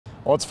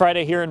Well, it's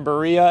Friday here in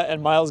Berea,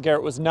 and Myles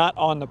Garrett was not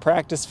on the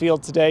practice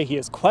field today. He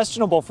is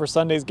questionable for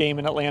Sunday's game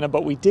in Atlanta,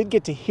 but we did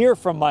get to hear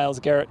from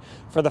Myles Garrett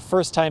for the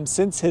first time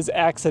since his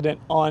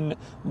accident on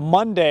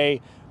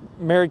Monday.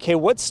 Mary Kay,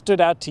 what stood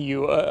out to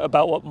you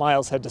about what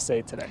Myles had to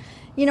say today?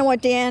 You know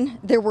what, Dan?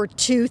 There were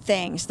two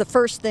things. The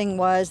first thing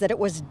was that it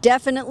was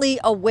definitely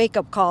a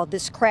wake-up call,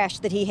 this crash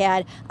that he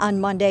had on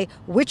Monday,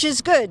 which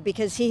is good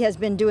because he has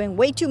been doing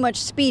way too much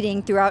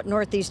speeding throughout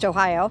Northeast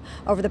Ohio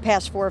over the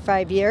past 4 or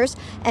 5 years.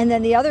 And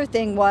then the other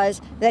thing was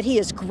that he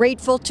is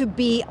grateful to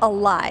be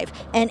alive.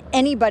 And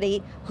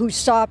anybody who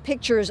saw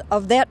pictures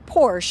of that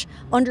Porsche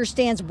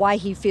understands why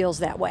he feels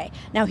that way.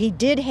 Now, he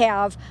did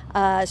have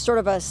sort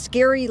of a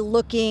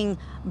scary-looking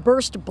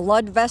burst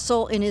blood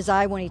vessel in his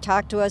eye when he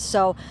talked to us,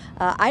 so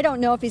I don't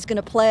know if he's going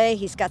to play.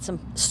 He's got some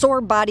sore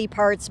body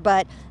parts,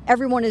 but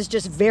everyone is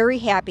just very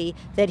happy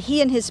that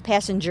he and his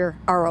passenger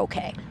are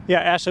okay. Yeah,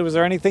 Ashley, was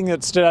there anything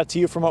that stood out to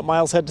you from what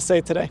Myles had to say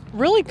today?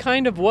 Really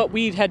kind of what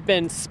we had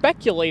been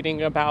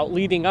speculating about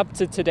leading up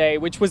to today,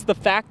 which was the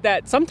fact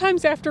that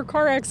sometimes after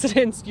car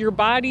accidents, your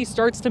body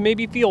starts to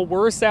maybe feel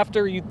worse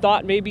after you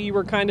thought maybe you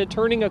were kind of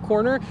turning a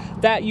corner,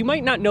 that you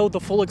might not know the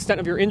full extent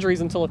of your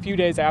injuries until a few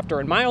days after.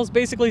 And Myles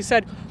basically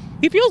said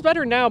he feels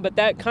better now, but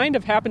that kind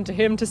of happened to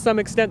him to some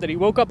extent, that he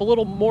woke up a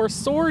little more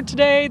sore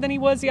today than he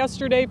was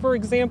yesterday, for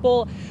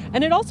example.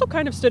 And it also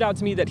kind of stood out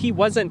to me that he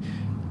wasn't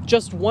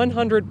just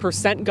 100%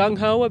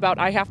 gung-ho about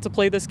I have to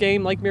play this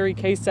game. Like Mary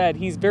Kay said,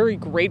 he's very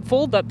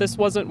grateful that this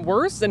wasn't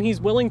worse, and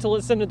he's willing to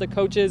listen to the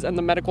coaches and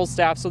the medical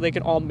staff so they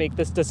can all make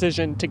this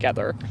decision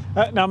together.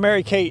 Now,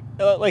 Mary Kay,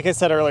 like I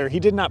said earlier, he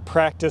did not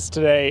practice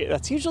today.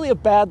 That's usually a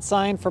bad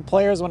sign for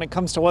players when it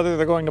comes to whether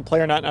they're going to play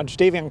or not. Now,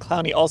 Jadeveon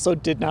Clowney also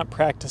did not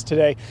practice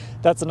today.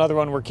 That's another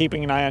one we're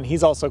keeping an eye on.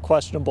 He's also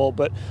questionable.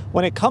 But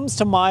when it comes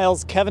to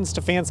Myles, Kevin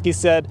Stefanski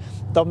said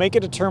they'll make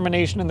a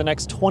determination in the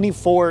next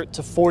 24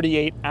 to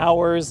 48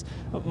 hours.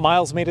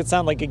 Myles made it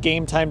sound like a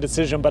game time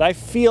decision, but I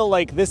feel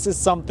like this is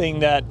something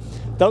that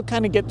they'll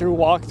kind of get through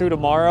walkthrough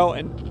tomorrow,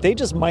 and they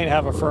just might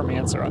have a firm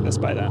answer on this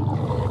by then.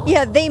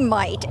 Yeah, they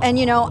might. And,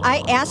 you know,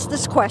 I asked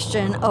this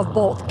question of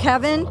both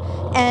Kevin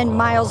and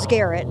Myles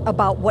Garrett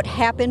about what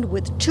happened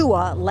with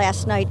Tua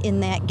last night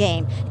in that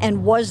game,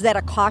 and was that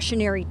a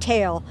cautionary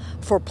tale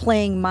for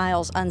playing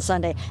Myles on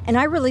Sunday? And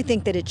I really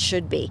think that it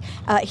should be.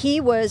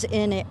 He was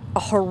in a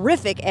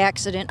horrific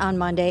accident on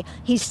Monday.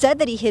 He said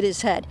that he hit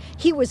his head.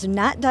 He was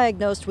not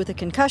diagnosed with a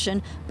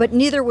concussion, but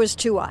neither was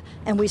Tua.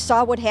 And we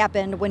saw what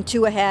happened when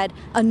Tua had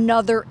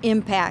another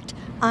impact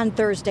on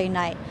Thursday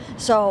night.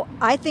 So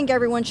I think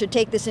everyone should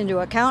take this into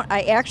account.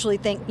 I actually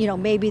think, you know,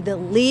 maybe the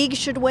league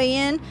should weigh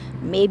in,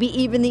 maybe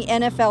even the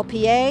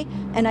NFLPA,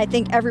 and I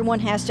think everyone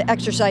has to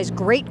exercise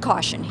great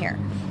caution here.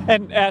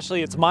 And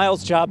Ashley, it's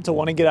Myles' job to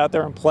want to get out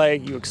there and play.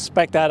 You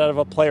expect that out of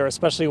a player,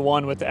 especially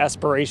one with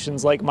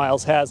aspirations like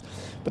Myles has.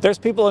 But there's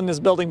people in this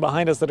building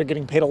behind us that are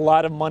getting paid a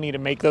lot of money to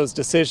make those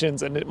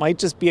decisions, and it might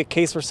just be a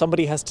case where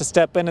somebody has to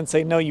step in and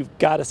say, no, you've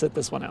got to sit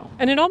this one out.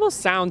 And it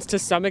almost sounds to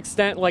some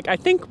extent like I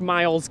think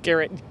Myles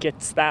Garrett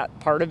gets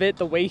that part of it,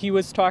 the way he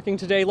was talking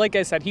today. Like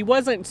I said, he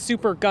wasn't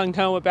super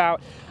gung-ho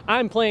about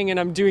I'm playing and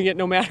I'm doing it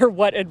no matter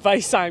what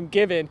advice I'm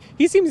given.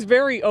 He seems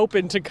very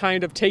open to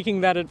kind of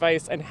taking that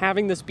advice and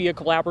having this be a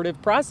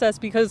collaborative process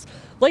because,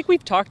 like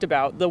we've talked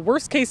about, the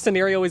worst case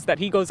scenario is that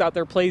he goes out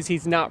there, plays,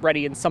 he's not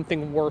ready, and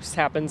something worse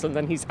happens, and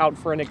then he's out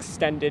for an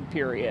extended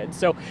period.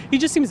 So he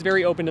just seems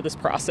very open to this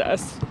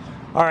process.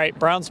 All right,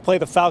 Browns play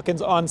the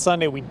Falcons on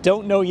Sunday. We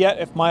don't know yet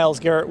if Myles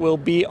Garrett will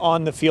be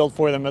on the field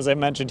for them. As I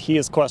mentioned, he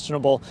is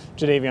questionable.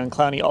 Jadeveon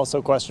Clowney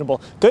also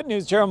questionable. Good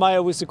news,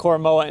 Jeremiah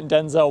Owusu-Koramoah and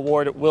Denzel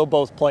Ward will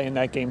both play in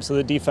that game, so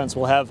the defense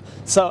will have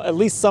at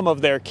least some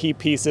of their key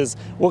pieces.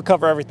 We'll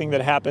cover everything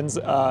that happens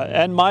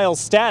and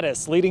Myles'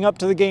 status leading up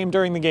to the game,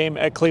 during the game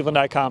at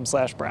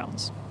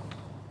cleveland.com/Browns.